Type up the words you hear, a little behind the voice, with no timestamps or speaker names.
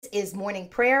is morning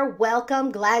prayer.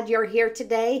 Welcome. Glad you're here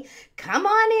today. Come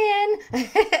on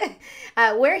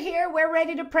in. We're here. We're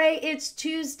ready to pray. It's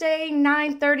Tuesday,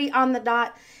 9:30 on the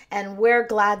dot, and we're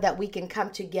glad that we can come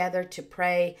together to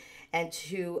pray and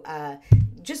to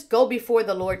just go before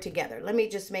the Lord together. Let me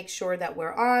just make sure that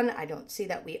we're on. I don't see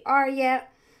that we are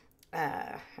yet.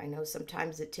 I know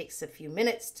sometimes it takes a few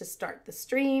minutes to start the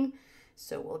stream,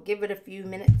 so we'll give it a few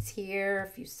minutes here, a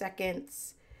few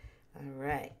seconds. All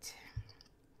right.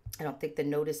 I don't think the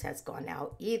notice has gone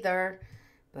out either,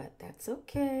 but that's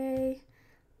okay.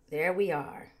 There we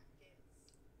are.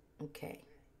 Okay.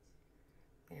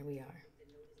 There we are.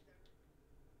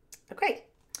 Okay.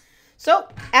 So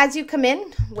as you come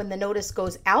in, when the notice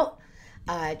goes out,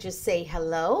 just say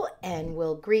hello and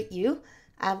we'll greet you.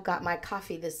 I've got my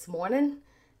coffee this morning,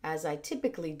 as I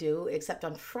typically do, except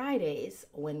on Fridays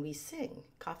when we sing.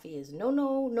 Coffee is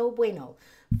no bueno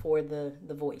for the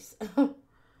voice.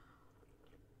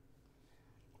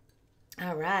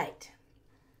 All right.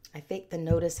 I think the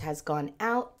notice has gone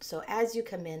out. So as you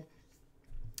come in,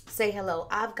 say hello.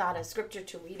 I've got a scripture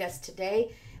to read us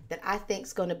today that I think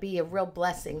is going to be a real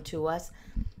blessing to us.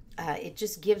 It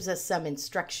just gives us some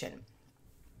instruction.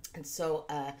 And so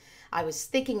I was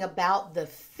thinking about the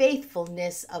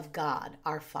faithfulness of God,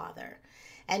 our Father.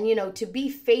 And, you know, to be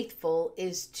faithful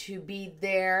is to be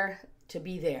there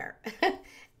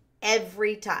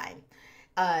every time.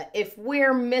 If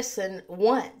we're missing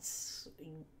once,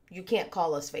 you can't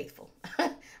call us faithful,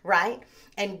 right?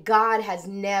 And God has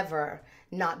never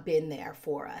not been there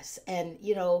for us. And,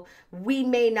 you know, we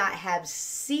may not have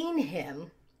seen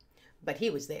him, but he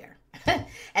was there.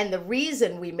 And the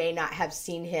reason we may not have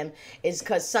seen him is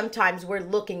because sometimes we're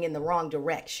looking in the wrong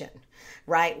direction,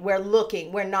 right?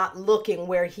 We're not looking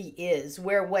where he is.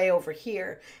 We're way over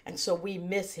here. And so we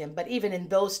miss him. But even in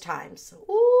those times,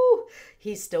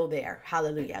 he's still there.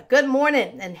 Hallelujah. Good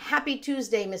morning and happy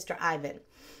Tuesday, Mr. Ivan.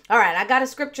 All right, I got a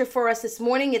scripture for us this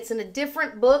morning. It's in a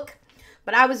different book,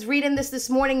 but I was reading this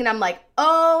morning and I'm like,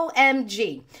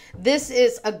 OMG. This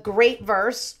is a great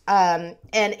verse. And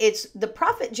it's the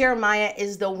prophet Jeremiah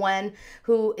is the one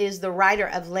who is the writer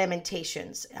of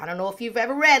Lamentations. I don't know if you've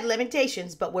ever read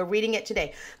Lamentations, but we're reading it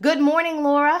today. Good morning,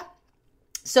 Laura.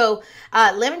 So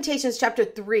Lamentations chapter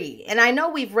 3, and I know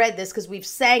we've read this because we've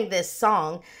sang this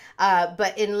song,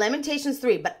 but in Lamentations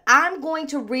 3, but I'm going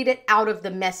to read it out of the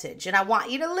Message, and I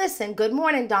want you to listen. Good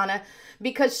morning, Donna,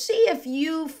 because see if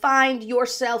you find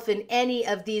yourself in any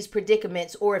of these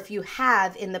predicaments or if you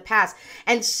have in the past,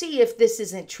 and see if this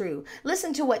isn't true.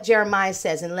 Listen to what Jeremiah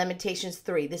says in Lamentations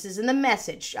 3. This is in the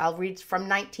Message. I'll read from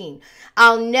 19.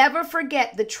 I'll never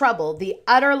forget the trouble, the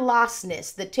utter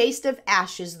lostness, the taste of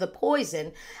ashes, the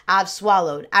poison I've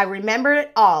swallowed. I remember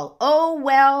it all.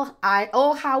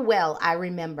 How well I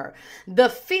remember the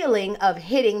feeling of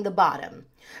hitting the bottom.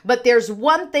 But there's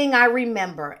one thing I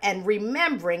remember, and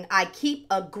remembering, I keep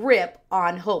a grip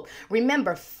on hope.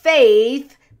 Remember,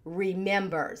 faith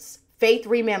remembers. Faith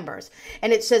remembers.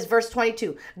 And it says, verse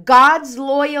 22, God's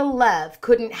loyal love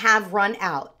couldn't have run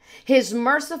out. His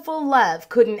merciful love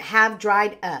couldn't have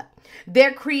dried up.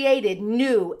 They're created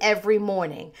new every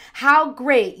morning. How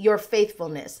great your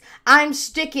faithfulness. I'm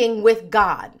sticking with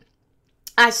God.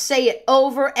 I say it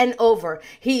over and over.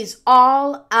 He's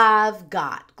all I've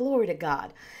got. Glory to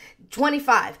God.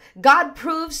 25. God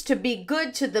proves to be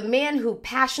good to the man who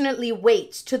passionately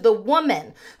waits, to the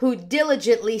woman who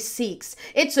diligently seeks.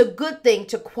 It's a good thing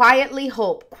to quietly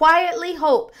hope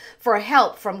for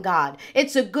help from God.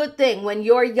 It's a good thing when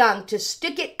you're young to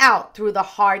stick it out through the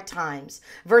hard times.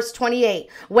 Verse 28.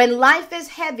 When life is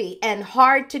heavy and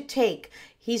hard to take,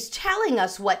 he's telling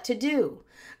us what to do.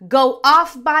 Go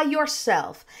off by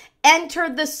yourself.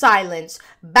 Enter the silence.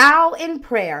 Bow in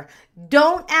prayer.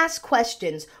 Don't ask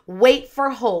questions. Wait for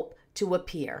hope to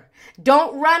appear.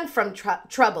 Don't run from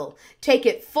trouble. Take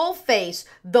it full face.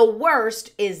 The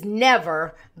worst is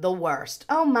never the worst.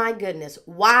 Oh my goodness.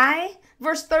 Why?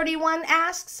 Verse 31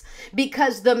 asks,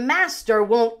 because the master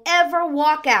won't ever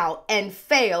walk out and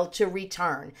fail to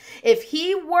return. If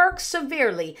he works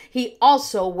severely, he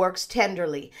also works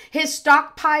tenderly. His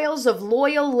stockpiles of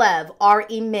loyal love are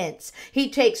immense. He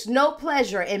takes no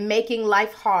pleasure in making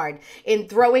life hard, in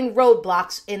throwing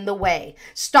roadblocks in the way,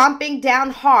 stomping down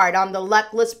hard on the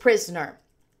luckless prisoner,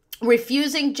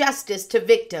 refusing justice to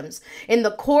victims. In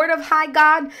the court of high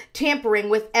God, tampering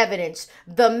with evidence.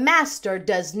 The master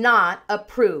does not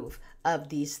approve of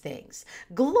these things.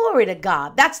 Glory to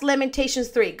God. That's Lamentations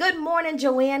 3. Good morning,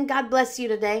 Joanne. God bless you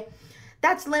today.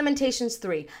 That's Lamentations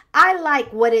 3. I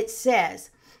like what it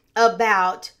says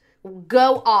about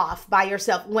go off by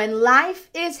yourself. When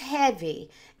life is heavy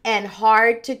and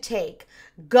hard to take,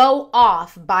 Go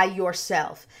off by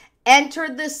yourself. Enter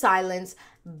the silence.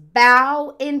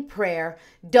 Bow in prayer.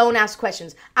 Don't ask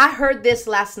questions. I heard this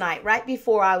last night, right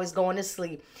before I was going to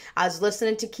sleep. I was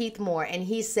listening to Keith Moore, and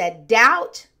he said,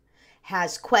 doubt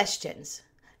has questions.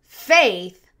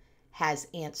 Faith has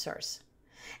answers.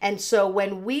 And so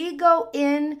when we go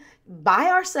in by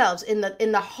ourselves in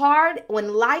the hard,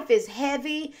 when life is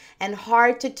heavy and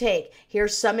hard to take,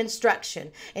 here's some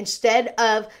instruction. Instead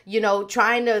of,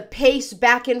 trying to pace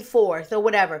back and forth or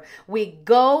whatever, we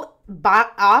go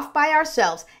off by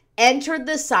ourselves, enter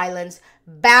the silence,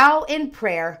 bow in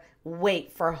prayer,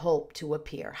 wait for hope to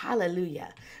appear.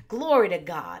 Hallelujah. Glory to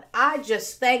God. I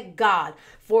just thank God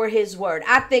for his word.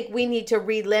 I think we need to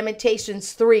read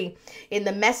Lamentations 3 in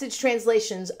the Message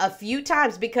translations a few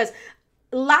times, because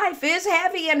life is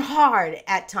heavy and hard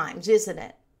at times, isn't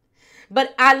it?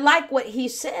 But I like what he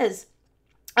says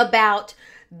about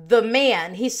the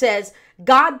man. He says,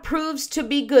 God proves to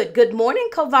be good. Good morning,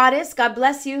 Covadis. God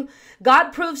bless you.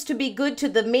 God proves to be good to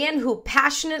the man who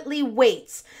passionately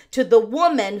waits, to the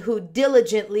woman who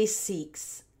diligently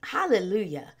seeks.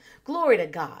 Hallelujah. Glory to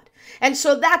God. And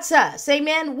so that's us.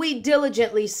 Amen. We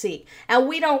diligently seek, and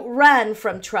we don't run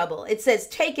from trouble. It says,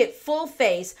 take it full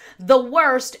face. The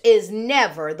worst is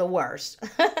never the worst.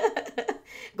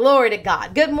 Glory to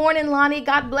God. Good morning, Lonnie.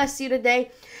 God bless you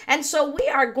today. And so we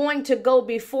are going to go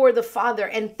before the Father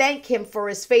and thank him for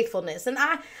his faithfulness. And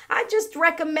I just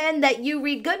recommend that you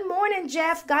read, good morning,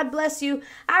 Jeff. God bless you.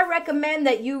 I recommend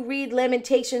that you read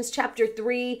Lamentations chapter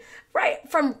 3, right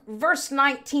from verse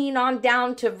 19 on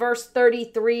down to verse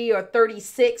 33 or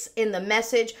 36 in the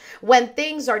Message. When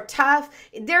things are tough,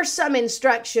 there's some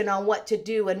instruction on what to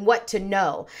do and what to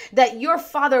know, that your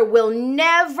Father will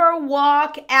never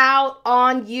walk out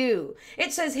on you.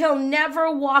 It says he'll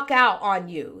never walk out on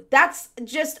you. That's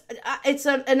just, it's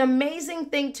an amazing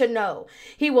thing to know.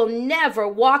 He will never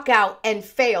walk out and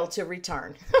fail to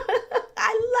return.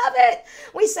 I love it.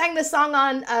 We sang the song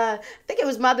on, I think it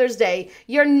was Mother's Day.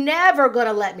 You're never going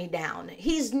to let me down.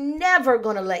 He's never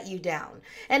going to let you down.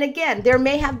 And again, there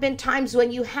may have been times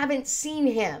when you haven't seen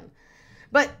him,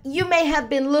 but you may have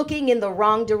been looking in the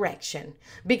wrong direction,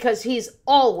 because he's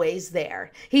always there.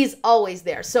 He's always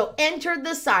there. So enter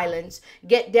the silence,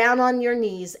 get down on your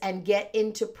knees and get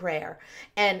into prayer,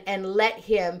 and let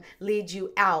him lead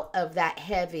you out of that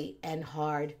heavy and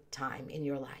hard time in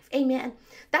your life. Amen.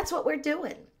 That's what we're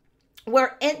doing.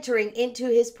 We're entering into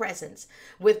his presence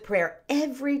with prayer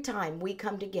every time we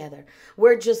come together.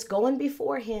 We're just going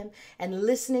before him and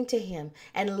listening to him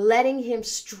and letting him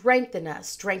strengthen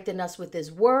us with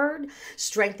his word,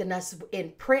 strengthen us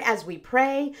in prayer as we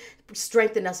pray,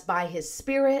 strengthen us by his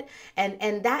spirit.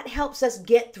 And that helps us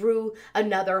get through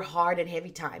another hard and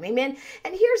heavy time. Amen.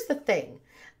 And here's the thing.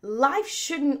 Life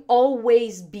shouldn't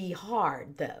always be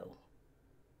hard, though.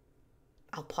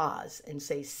 I'll pause and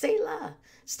say, Selah,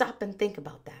 stop and think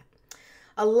about that.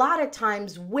 A lot of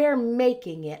times we're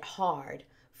making it hard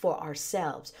for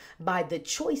ourselves by the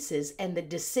choices and the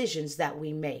decisions that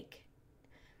we make.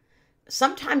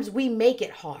 Sometimes we make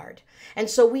it hard. And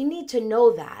so we need to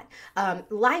know that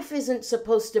life isn't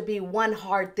supposed to be one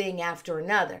hard thing after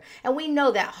another. And we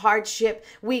know that hardship,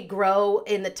 we grow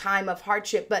in the time of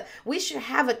hardship, but we should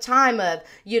have a time of,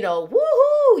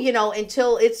 woohoo,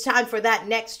 until it's time for that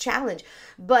next challenge.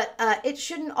 But it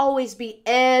shouldn't always be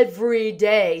every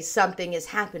day something is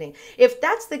happening. If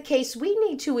that's the case, we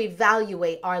need to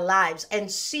evaluate our lives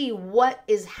and see what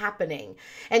is happening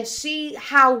and see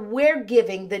how we're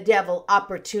giving the devil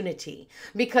opportunity,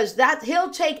 because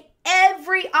he'll take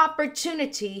every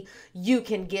opportunity you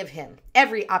can give him,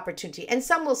 every opportunity. And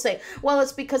some will say, well,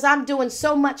 it's because I'm doing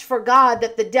so much for God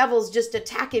that the devil's just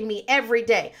attacking me every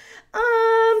day.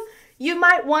 You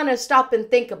might want to stop and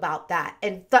think about that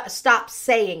and stop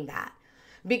saying that,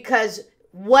 because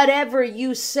whatever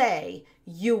you say,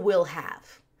 you will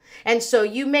have. And so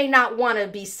you may not want to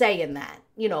be saying that,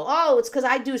 it's because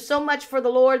I do so much for the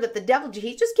Lord that the devil,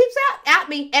 he just keeps at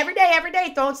me every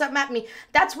day, throwing something at me.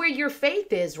 That's where your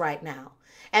faith is right now.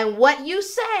 And what you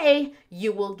say,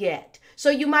 you will get. So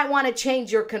you might want to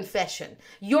change your confession.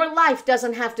 Your life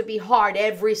doesn't have to be hard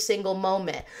every single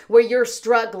moment where you're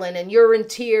struggling and you're in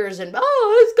tears and,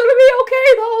 it's going to be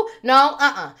okay though.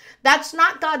 No, That's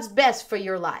not God's best for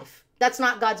your life. That's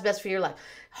not God's best for your life.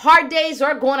 Hard days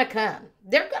are going to come.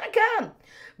 They're going to come.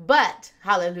 But,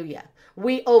 hallelujah,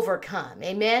 we overcome.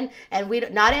 Amen. And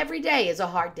not every day is a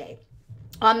hard day.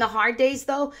 On the hard days,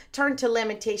 though, turn to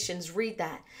Lamentations, read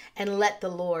that, and let the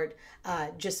Lord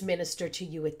just minister to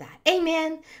you with that.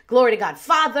 Amen. Glory to God.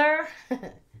 Father,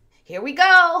 here we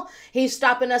go. He's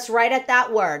stopping us right at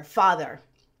that word, Father.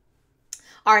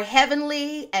 our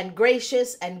heavenly and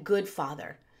gracious and good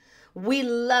Father. We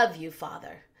love you,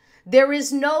 Father. There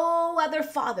is no other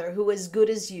father who is good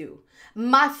as you.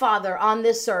 My father on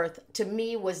this earth, to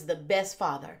me, was the best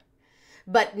father.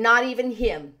 But not even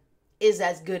him is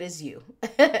as good as you.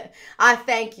 I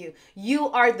thank you. You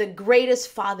are the greatest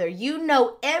father. You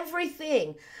know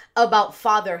everything about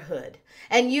fatherhood.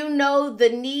 And you know the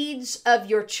needs of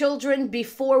your children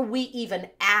before we even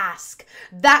ask.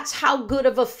 That's how good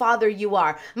of a father you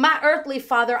are. My earthly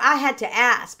father, I had to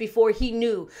ask before he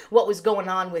knew what was going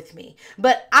on with me.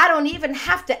 But I don't even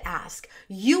have to ask.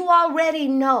 You already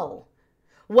know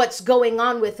what's going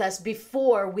on with us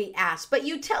before we ask. But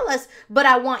you tell us, but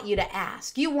I want you to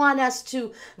ask. You want us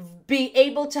to be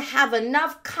able to have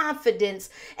enough confidence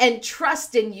and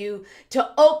trust in you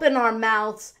to open our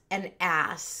mouths and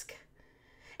ask.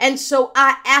 And so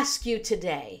I ask you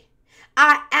today,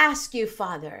 I ask you,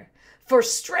 Father, for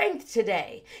strength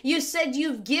today. You said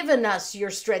you've given us your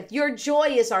strength. Your joy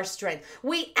is our strength.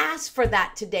 We ask for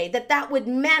that today, that would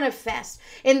manifest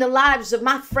in the lives of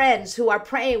my friends who are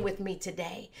praying with me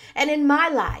today and in my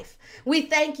life. We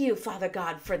thank you, Father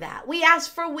God, for that. We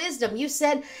ask for wisdom. You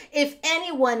said if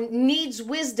anyone needs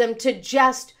wisdom to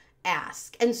just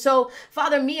ask. And so,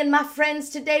 Father, me and my friends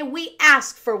today, we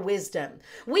ask for wisdom.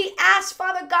 We ask,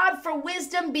 Father God, for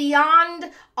wisdom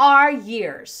beyond our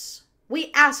years.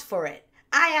 We ask for it.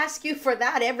 I ask you for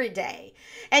that every day.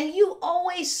 And you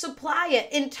always supply it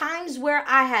in times where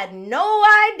I had no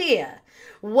idea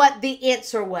what the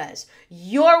answer was.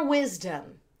 Your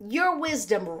wisdom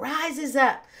rises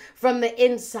up from the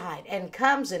inside and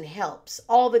comes and helps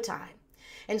all the time.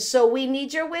 And so we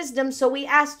need your wisdom. So we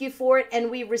ask you for it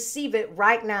and we receive it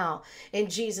right now in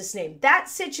Jesus' name. That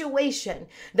situation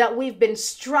that we've been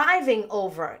striving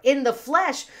over in the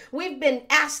flesh, we've been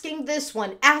asking this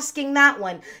one, asking that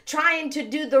one, trying to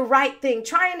do the right thing,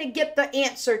 trying to get the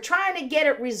answer, trying to get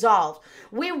it resolved.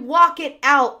 We walk it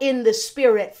out in the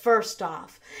spirit first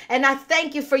off. And I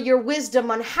thank you for your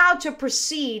wisdom on how to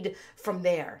proceed from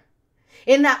there.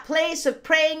 In that place of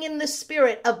praying in the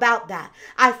spirit about that,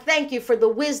 I thank you for the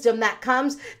wisdom that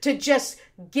comes to just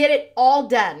get it all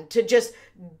done, to just,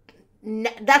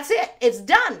 that's it. It's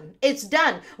done. It's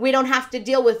done. We don't have to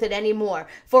deal with it anymore.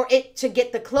 For it to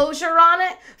get the closure on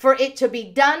it, for it to be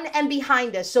done and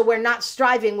behind us, so we're not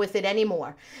striving with it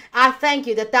anymore. I thank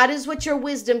you that is what your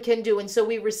wisdom can do. And so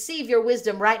we receive your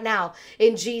wisdom right now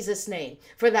in Jesus' name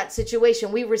for that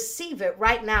situation. We receive it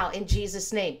right now in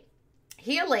Jesus' name.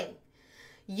 Healing.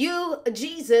 You,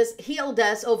 Jesus, healed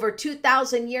us over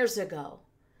 2,000 years ago.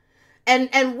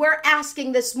 And we're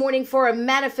asking this morning for a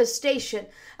manifestation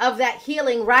of that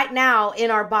healing right now in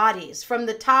our bodies, from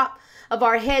the top of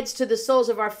our heads to the soles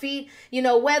of our feet. You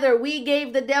know, whether we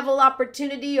gave the devil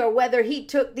opportunity or whether he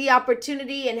took the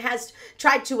opportunity and has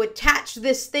tried to attach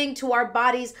this thing to our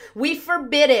bodies, we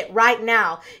forbid it right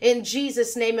now in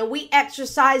Jesus' name. And we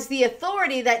exercise the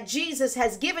authority that Jesus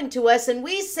has given to us. And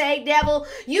we say, devil,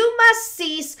 you must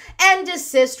cease and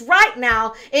desist right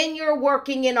now in your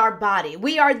working in our body.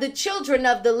 We are the children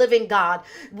of the living God.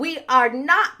 We are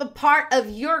not a part of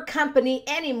your company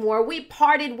anymore. We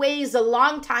parted ways a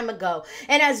long time ago.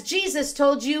 And as Jesus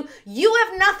told you, you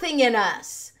have nothing in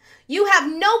us. You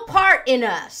have no part in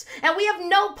us, and we have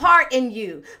no part in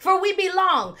you, for we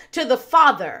belong to the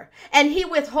Father, and he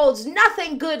withholds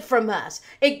nothing good from us,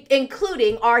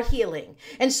 including our healing.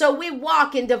 And so we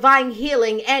walk in divine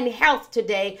healing and health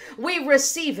today. We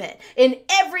receive it in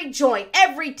every joint,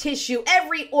 every tissue,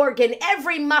 every organ,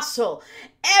 every muscle,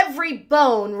 every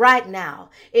bone right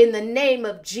now, in the name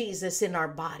of Jesus in our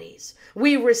bodies.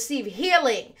 We receive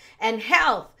healing and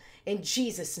health in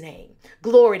Jesus' name.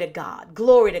 Glory to God.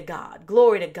 Glory to God.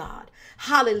 Glory to God.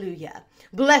 Hallelujah.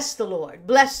 Bless the Lord.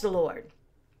 Bless the Lord.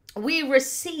 We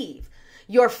receive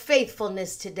your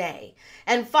faithfulness today.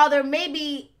 And Father,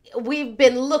 maybe we've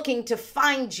been looking to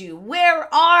find you.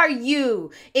 Where are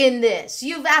you in this?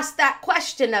 You've asked that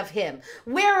question of him.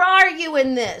 Where are you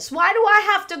in this? Why do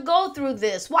I have to go through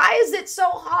this? Why is it so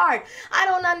hard? I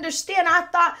don't understand. I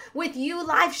thought with you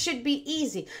life should be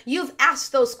easy. You've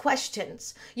asked those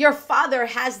questions. Your Father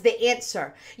has the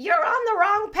answer. You're on the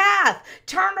wrong path.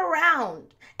 Turn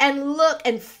around and look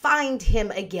and find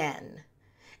him again.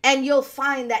 And you'll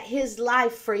find that his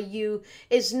life for you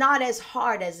is not as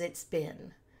hard as it's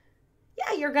been.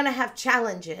 Yeah, you're going to have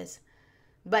challenges,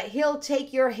 but he'll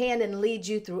take your hand and lead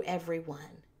you through every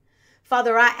one.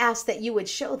 Father, I ask that you would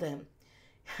show them.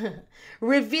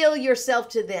 Reveal yourself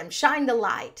to them. Shine the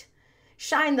light.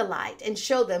 Shine the light and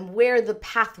show them where the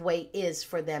pathway is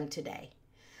for them today.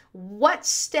 What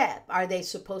step are they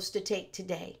supposed to take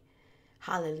today?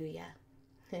 Hallelujah.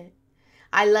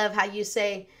 I love how you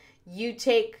say, We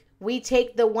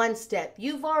take the one step.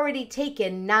 You've already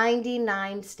taken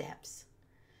 99 steps.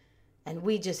 And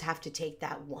we just have to take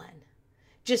that one.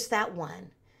 Just that one.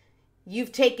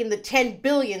 You've taken the 10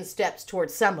 billion steps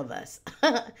towards some of us.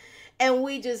 And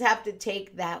we just have to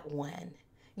take that one.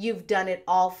 You've done it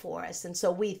all for us. And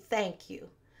so we thank you.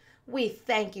 We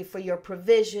thank you for your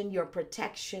provision, your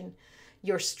protection,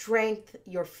 your strength,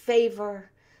 your favor.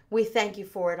 We thank you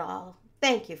for it all.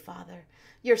 Thank you, Father.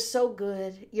 You're so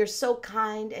good. You're so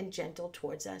kind and gentle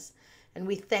towards us. And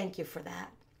we thank you for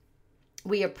that.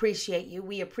 We appreciate you.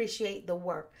 We appreciate the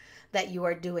work that you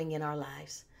are doing in our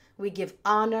lives. We give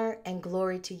honor and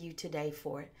glory to you today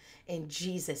for it. In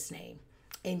Jesus' name.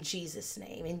 In Jesus'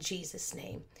 name. In Jesus'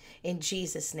 name. In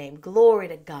Jesus' name. Glory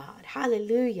to God.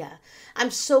 Hallelujah.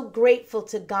 I'm so grateful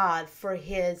to God for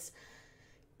his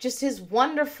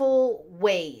wonderful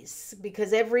ways,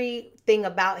 because everything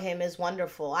about him is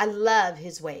wonderful. I love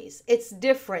his ways. It's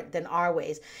different than our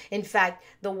ways. In fact,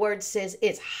 the word says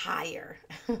it's higher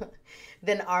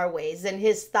than our ways, and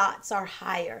his thoughts are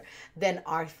higher than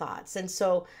our thoughts. And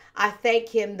so I thank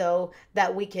him, though,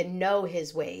 that we can know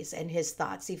his ways and his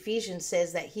thoughts. Ephesians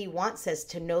says that he wants us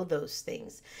to know those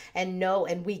things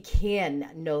and we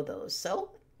can know those. So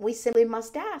we simply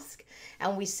must ask,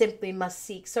 and we simply must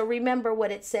seek. So remember what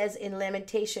it says in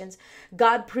Lamentations.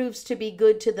 God proves to be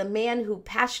good to the man who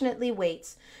passionately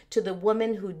waits, to the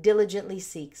woman who diligently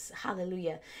seeks.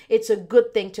 Hallelujah. It's a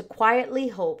good thing to quietly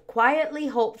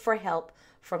hope for help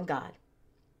from God.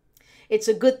 It's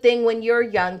a good thing when you're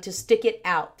young to stick it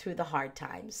out through the hard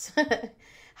times.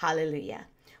 Hallelujah.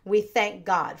 We thank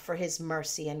God for his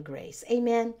mercy and grace.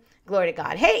 Amen. Glory to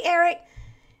God. Hey, Eric.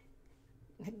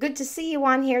 Good to see you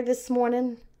on here this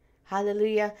morning.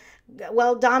 Hallelujah.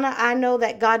 Well, Donna, I know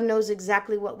that God knows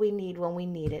exactly what we need when we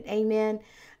need it. Amen.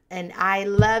 And I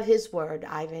love his word,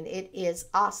 Ivan. It is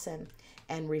awesome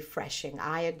and refreshing.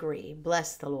 I agree.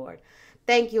 Bless the Lord.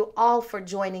 Thank you all for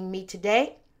joining me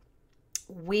today.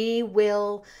 We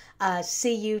will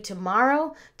see you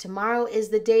tomorrow. Tomorrow is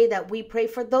the day that we pray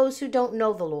for those who don't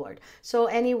know the Lord. So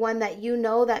anyone that you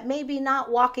know that may be not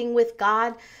walking with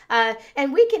God,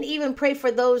 and we can even pray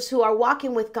for those who are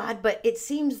walking with God, but it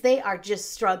seems they are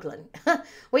just struggling.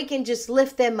 We can just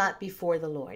lift them up before the Lord.